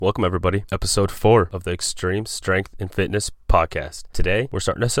Welcome everybody, episode 4 of the Extreme Strength and Fitness Podcast. Today, we're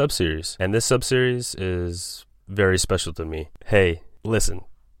starting a sub-series, and this sub-series is very special to me. Hey, listen,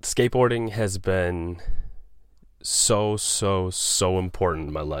 skateboarding has been so important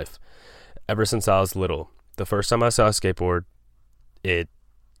in my life. Ever since I was little, the first time I saw a skateboard, it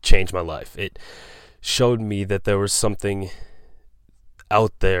changed my life. It showed me that there was something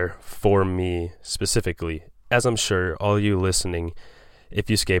out there for me specifically, as I'm sure all you listening, if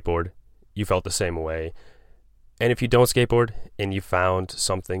you skateboard, you felt the same way. And if you don't skateboard and you found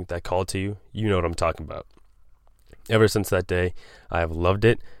something that called to you, you know what I'm talking about. Ever since that day, I have loved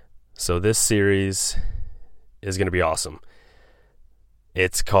it. So this series is going to be awesome.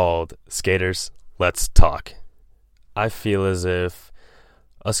 It's called Skaters, Let's Talk. I feel as if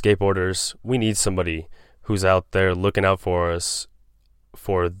us skateboarders, we need somebody who's out there looking out for us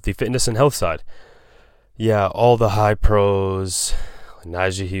for the fitness and health side. Yeah, all the high pros,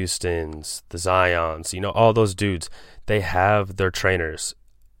 Nyjah Hustons, the Zions, all those dudes, they have their trainers,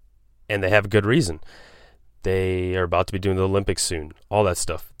 and they have good reason. They are about to be doing the Olympics soon, all that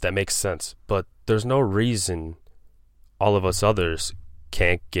stuff. That makes sense. But there's no reason all of us others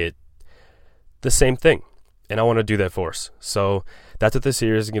can't get the same thing. And I want to do that for us. So that's what this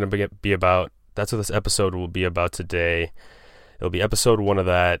series is going to be about. That's what this episode will be about today. It'll be episode 1 of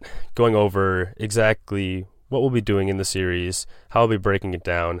that, going over exactly what we'll be doing in the series, how I'll be breaking it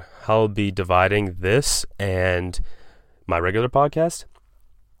down, how I'll be dividing this and my regular podcast.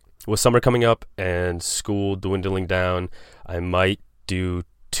 With summer coming up and school dwindling down, I might do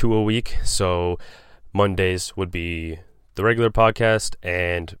 2 a week. So Mondays would be the regular podcast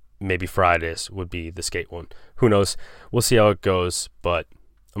and maybe Fridays would be the skate one. Who knows? We'll see how it goes, but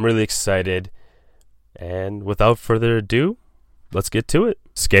I'm really excited. And without further ado, let's get to it.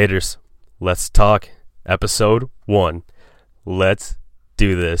 Skaters, let's talk. Episode 1. Let's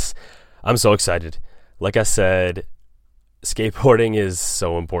do this. I'm so excited. Like I said, skateboarding is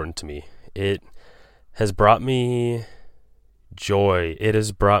so important to me. It has brought me joy. It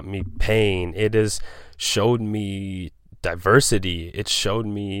has brought me pain. It has showed me diversity. It showed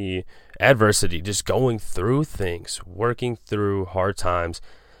me adversity, just going through things, working through hard times,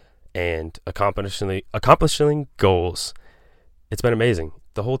 and accomplishing goals. It's been amazing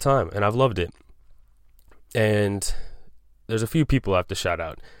the whole time, and I've loved it. And there's a few people I have to shout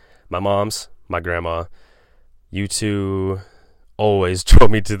out. My mom's, my grandma. You two always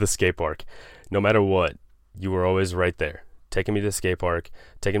drove me to the skate park. No matter what, you were always right there. Taking me to the skate park,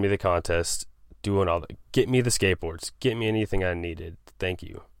 taking me to the contest, doing all that. Get me the skateboards. Get me anything I needed. Thank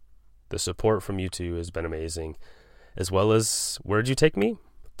you. The support from you two has been amazing. As well as, where'd you take me?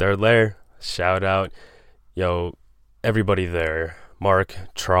 They're there. Shout out. Yo, everybody there. Mark,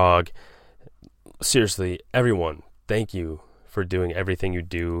 Trog. Seriously, everyone, thank you for doing everything you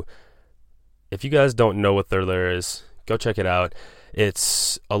do. If you guys don't know what Third Layer is, go check it out.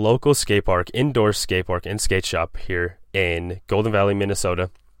 It's a local skate park, indoor skate park and skate shop here in Golden Valley, Minnesota.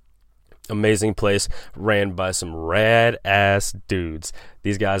 Amazing place, ran by some rad-ass dudes.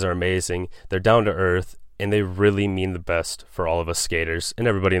 These guys are amazing. They're down to earth, and they really mean the best for all of us skaters and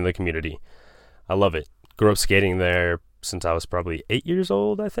everybody in the community. I love it. Grew up skating there since I was probably 8 years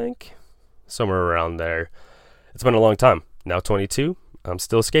old, I think. Somewhere around there. It's been a long time. Now 22, I'm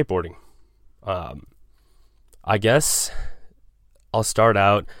still skateboarding. I guess I'll start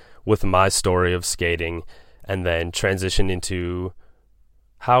out with my story of skating and then transition into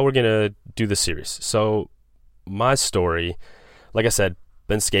how we're going to do the series. So my story, like I said,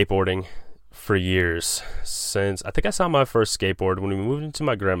 been skateboarding for years. Since I think I saw my first skateboard when we moved into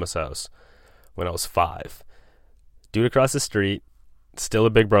my grandma's house when I was 5. Dude across the street, still a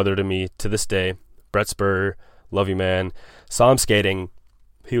big brother to me to this day. Brett Spur, love you, man. Saw him skating.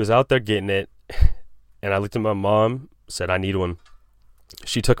 He was out there getting it. And I looked at my mom, said, I need one.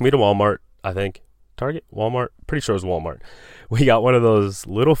 She took me to Walmart, I think. Target? Walmart? Pretty sure it was Walmart. We got one of those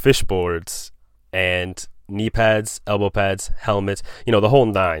little fish boards and knee pads, elbow pads, helmets, the whole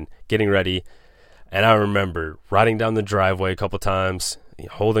 9, getting ready. And I remember riding down the driveway a couple times,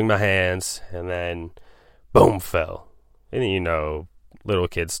 holding my hands, and then boom, fell. And little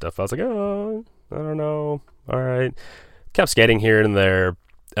kid stuff. I was like, oh, I don't know. All right. Kept skating here and there.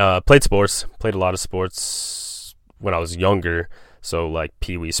 Played sports. Played a lot of sports when I was younger. So like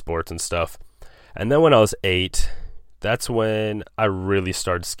pee-wee sports and stuff. And then when I was 8, that's when I really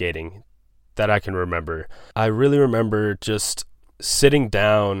started skating that I can remember. I really remember just sitting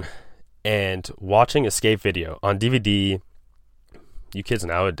down and watching a skate video on DVD. You kids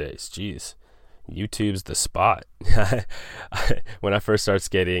nowadays, geez. YouTube's the spot. When I first started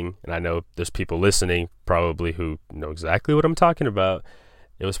skating, and I know there's people listening probably who know exactly what I'm talking about,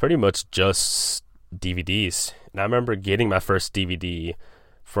 it was pretty much just DVDs. And I remember getting my first DVD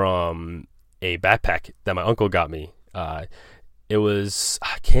from a backpack that my uncle got me. It was,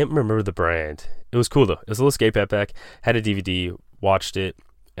 I can't remember the brand. It was cool though. It was a little skate backpack, had a DVD, watched it,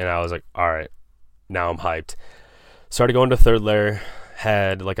 and I was like, all right, now I'm hyped. Started going to Third Lair,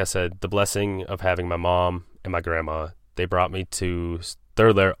 had, like I said, the blessing of having my mom and my grandma. They brought me to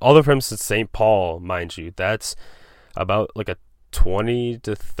Third Lair, all the way from St. Paul, mind you. That's about like a 20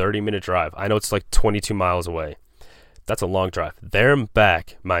 to 30 minute drive. I know it's like 22 miles away. That's a long drive. There and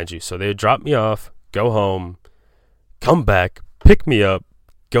back, mind you. So they would drop me off, go home, come back, pick me up,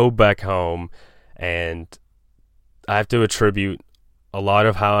 go back home, and I have to attribute a lot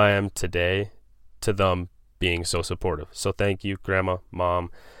of how I am today to them being so supportive. So thank you, Grandma,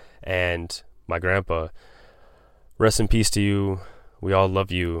 Mom, and my grandpa. Rest in peace to you. We all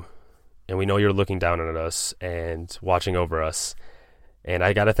love you, and we know you're looking down on us and watching over us. And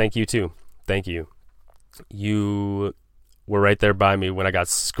I got to thank you too. Thank you. You were right there by me when I got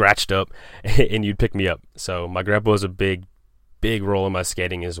scratched up and you'd pick me up. So my grandpa was a big role in my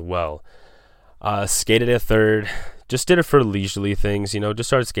skating as well. Skated at Third, just did it for leisurely things, just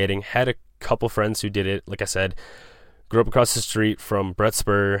started skating. Had a couple friends who did it. Like I said, grew up across the street from Brett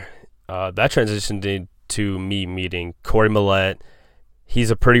Spur. That transitioned into me meeting Corey Millette.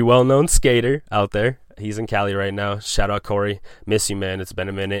 He's a pretty well-known skater out there. He's in Cali right now. Shout out, Corey. Miss you, man. It's been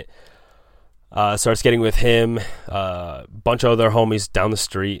a minute. Started skating with him. Bunch of other homies down the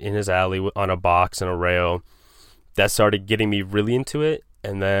street in his alley on a box and a rail. That started getting me really into it.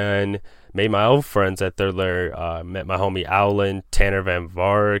 And then made my old friends at Third Lair. Met my homie Owlin, Tanner Van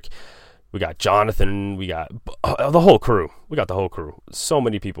Vark. We got Jonathan. We got the whole crew. So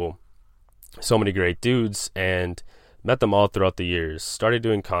many people. So many great dudes. And met them all throughout the years. Started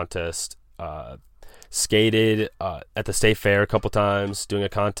doing contests. Skated at the state fair a couple times, doing a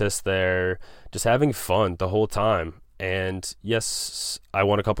contest there, just having fun the whole time. And yes, I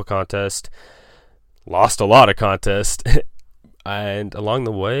won a couple contests, lost a lot of contests, and along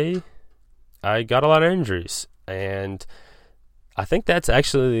the way, I got a lot of injuries. And I think that's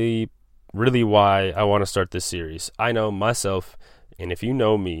actually really why I want to start this series. I know myself, and if you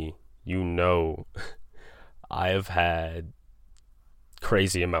know me, you know I have had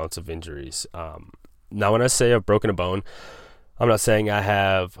crazy amounts of injuries. Now, when I say I've broken a bone, I'm not saying I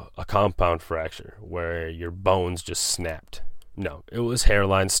have a compound fracture where your bones just snapped. No, it was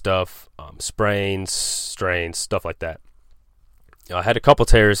hairline stuff, sprains, strains, stuff like that. I had a couple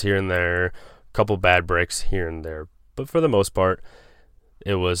tears here and there, a couple bad breaks here and there, but for the most part,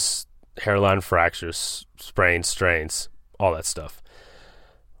 it was hairline fractures, sprains, strains, all that stuff.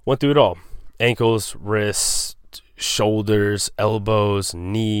 Went through it all. Ankles, wrists, shoulders, elbows,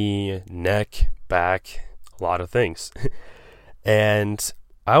 knee, neck, back, a lot of things. And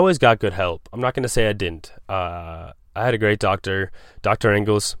I always got good help. I'm not going to say I didn't. I had a great doctor, Dr.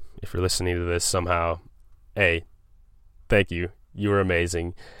 Engels. If you're listening to this somehow, hey, thank you. You were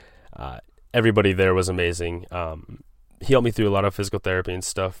amazing. Everybody there was amazing. He helped me through a lot of physical therapy and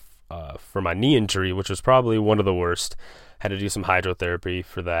stuff for my knee injury, which was probably one of the worst. Had to do some hydrotherapy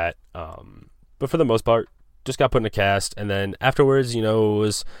for that. But for the most part, just got put in a cast, and then afterwards, it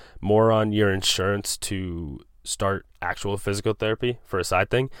was more on your insurance to start actual physical therapy for a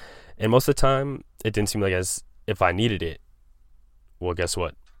side thing. And most of the time, it didn't seem like as if I needed it. Well, guess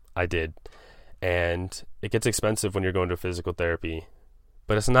what? I did. And it gets expensive when you're going to physical therapy.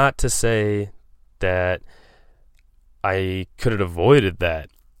 But it's not to say that I could have avoided that.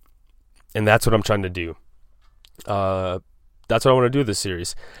 And that's what I'm trying to do. That's what I want to do with this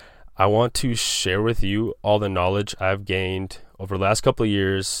series. I want to share with you all the knowledge I've gained over the last couple of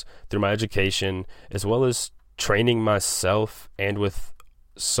years through my education, as well as training myself and with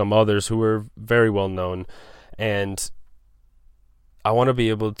some others who are very well known. And I want to be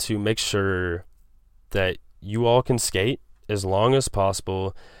able to make sure that you all can skate as long as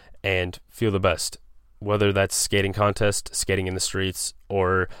possible and feel the best, whether that's skating contest, skating in the streets,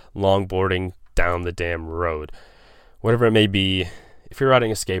 or longboarding down the damn road. Whatever it may be, if you're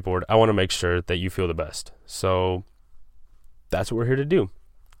riding a skateboard, I want to make sure that you feel the best. So that's what we're here to do.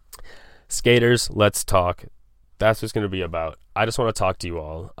 Skaters, let's talk. That's what it's going to be about. I just want to talk to you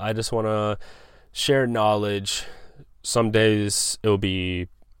all. I just want to share knowledge. Some days it'll be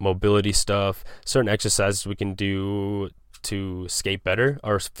mobility stuff, certain exercises we can do to skate better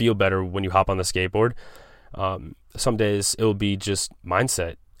or feel better when you hop on the skateboard. Some days it'll be just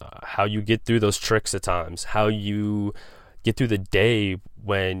mindset, how you get through those tricks at times, how you get through the day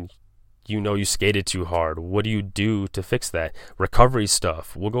when you skated too hard. What do you do to fix that? Recovery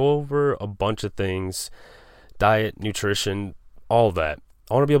stuff. We'll go over a bunch of things, diet, nutrition, all that.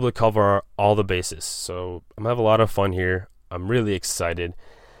 I want to be able to cover all the bases. So I'm going to have a lot of fun here. I'm really excited.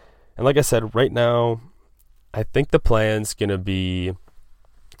 And like I said, right now, I think the plan's going to be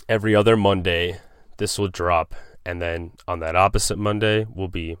every other Monday, this will drop. And then on that opposite Monday will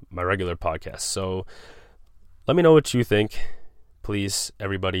be my regular podcast. So let me know what you think, please,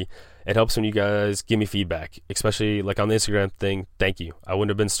 everybody. It helps when you guys give me feedback, especially like on the Instagram thing. Thank you. I wouldn't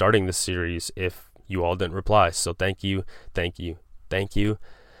have been starting this series if you all didn't reply. So thank you.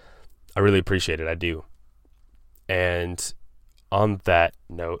 I really appreciate it. I do. And on that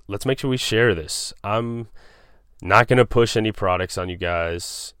note, let's make sure we share this. I'm not going to push any products on you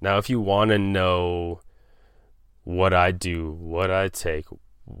guys. Now, if you want to know what I do, what I take,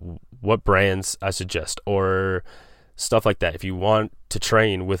 what brands I suggest, or stuff like that, if you want to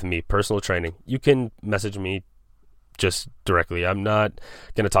train with me, personal training, you can message me just directly. I'm not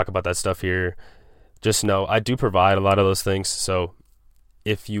going to talk about that stuff here. Just know I do provide a lot of those things. So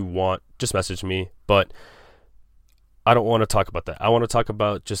if you want, just message me. But I don't want to talk about that. I want to talk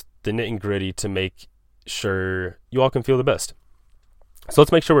about just the nitty and gritty to make sure you all can feel the best. So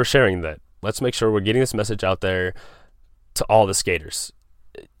let's make sure we're sharing that. Let's make sure we're getting this message out there to all the skaters.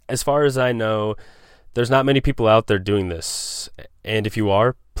 As far as I know, there's not many people out there doing this. And if you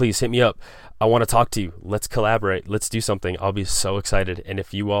are, please hit me up. I want to talk to you. Let's collaborate. Let's do something. I'll be so excited. And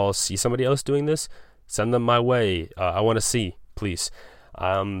if you all see somebody else doing this, send them my way. I want to see, please.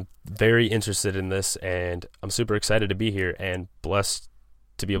 I'm very interested in this, and I'm super excited to be here and blessed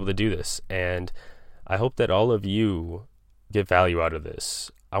to be able to do this. And I hope that all of you get value out of this.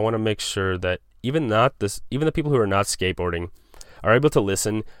 I want to make sure that even the people who are not skateboarding are able to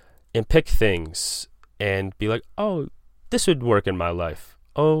listen and pick things and be like, oh, this would work in my life.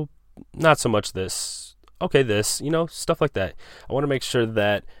 Oh, not so much this. Okay, this, stuff like that. I want to make sure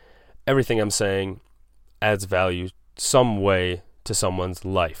that everything I'm saying adds value some way to someone's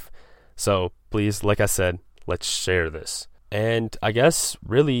life. So please, like I said, let's share this. And I guess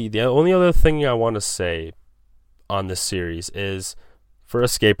really the only other thing I want to say on this series is for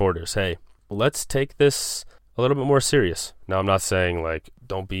us skateboarders, hey, let's take this a little bit more serious. Now, I'm not saying like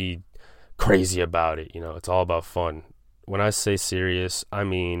don't be crazy about it. It's all about fun. When I say serious, I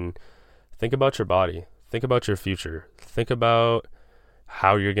mean think about your body. Think about your future. Think about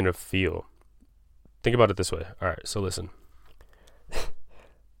how you're going to feel. Think about it this way. All right, so listen.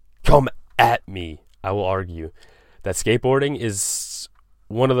 Come at me. I will argue that skateboarding is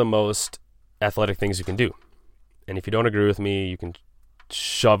one of the most athletic things you can do. And if you don't agree with me, you can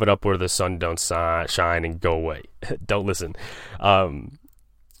shove it up where the sun don't shine and go away. Don't listen.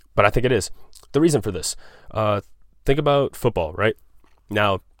 But I think it is. The reason for this, think about football, right?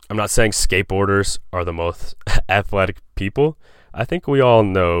 Now, I'm not saying skateboarders are the most athletic people. I think we all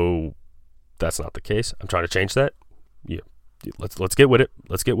know that's not the case. I'm trying to change that. Yeah. Let's get with it.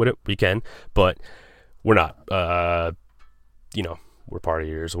 Let's get with it. We can, but we're not. We're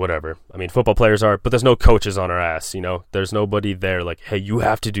partiers, whatever. I mean, football players are, but there's no coaches on our ass. There's nobody there like, hey, you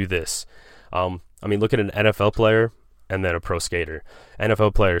have to do this. Look at an NFL player and then a pro skater.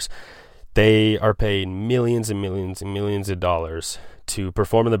 NFL players, they are paid millions and millions and millions of dollars to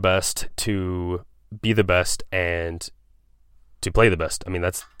perform the best, to be the best, and to play the best.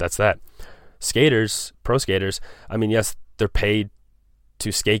 That's that. Skaters, pro skaters, yes, they're paid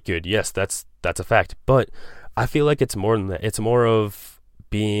to skate good. Yes, that's a fact. But I feel like it's more than that. It's more of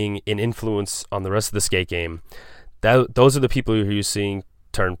being an influence on the rest of the skate game. Those are the people who you're seeing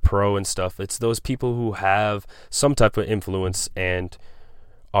turn pro and stuff. It's those people who have some type of influence and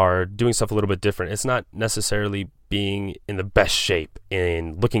are doing stuff a little bit different. It's not necessarily being in the best shape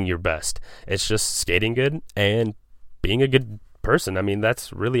and looking your best. It's just skating good and being a good person.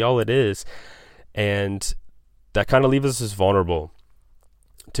 That's really all it is. And that kind of leaves us as vulnerable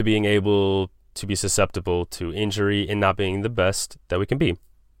to being able to be susceptible to injury and not being the best that we can be.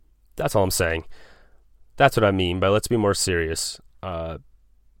 That's all I'm saying. That's what I mean by let's be more serious.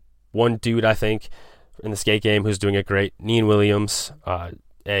 One dude I think in the skate game who's doing it great, Neen Williams.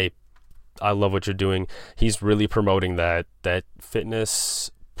 Hey, I love what you're doing. He's really promoting that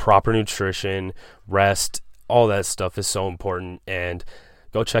fitness, proper nutrition, rest, all that stuff is so important. And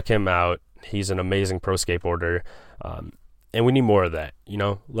go check him out. He's an amazing pro skateboarder. And we need more of that.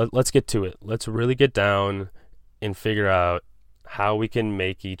 Let's get to it. Let's really get down and figure out how we can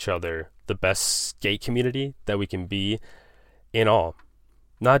make each other the best skate community that we can be in all.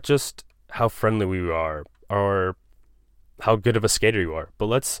 Not just how friendly we are or how good of a skater you are, but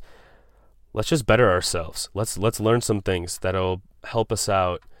let's just better ourselves. Let's learn some things that'll help us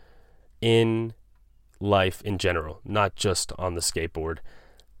out in life in general, not just on the skateboard.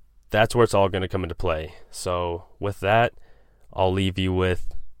 That's where it's all going to come into play. So with that, I'll leave you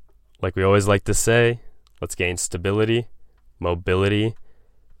with, like we always like to say, let's gain stability, mobility,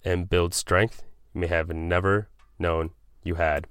 and build strength you may have never known you had.